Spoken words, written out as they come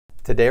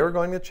Today we're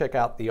going to check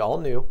out the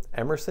all-new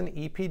Emerson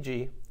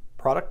EPG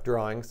product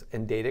drawings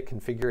and data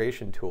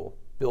configuration tool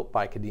built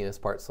by CADENAS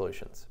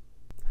PARTsolutions.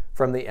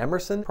 From the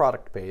Emerson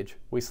product page,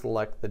 we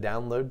select the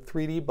Download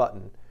 3D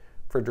button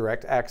for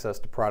direct access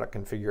to product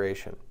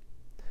configuration.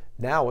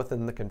 Now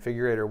within the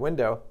configurator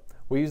window,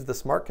 we use the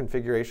Smart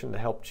configuration to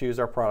help choose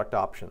our product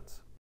options.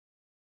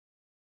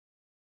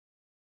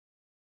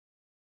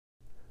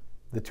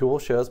 The tool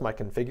shows my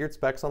configured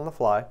specs on the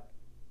fly.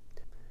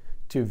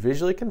 To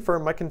visually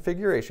confirm my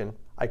configuration,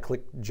 I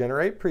click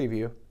Generate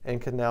Preview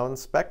and can now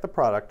inspect the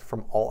product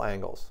from all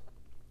angles.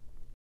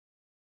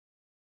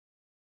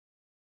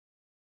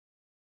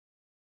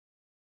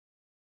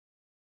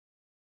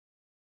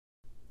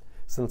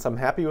 Since I'm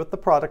happy with the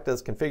product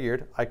as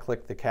configured, I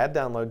click the CAD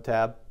Download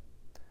tab.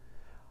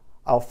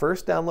 I'll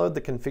first download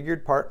the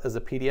configured part as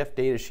a PDF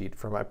datasheet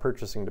for my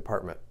purchasing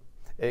department.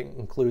 It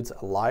includes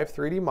a live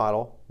 3D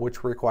model,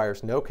 which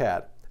requires no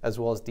CAD, as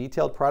well as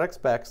detailed product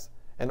specs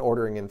and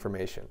ordering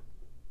information.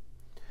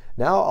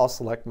 Now I'll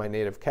select my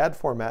native CAD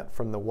format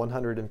from the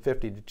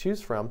 150 to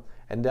choose from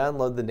and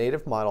download the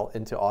native model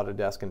into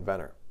Autodesk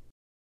Inventor.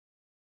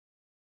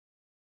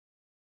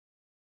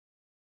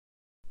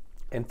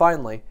 And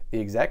finally,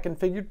 the exact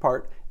configured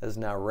part is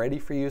now ready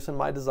for use in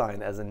my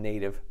design as a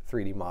native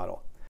 3D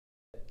model.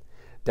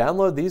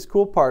 Download these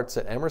cool parts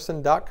at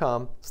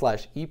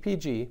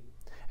emerson.com/EPG,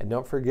 and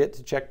don't forget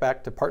to check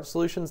back to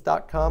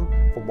partsolutions.com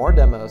for more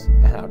demos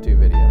and how-to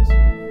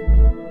videos.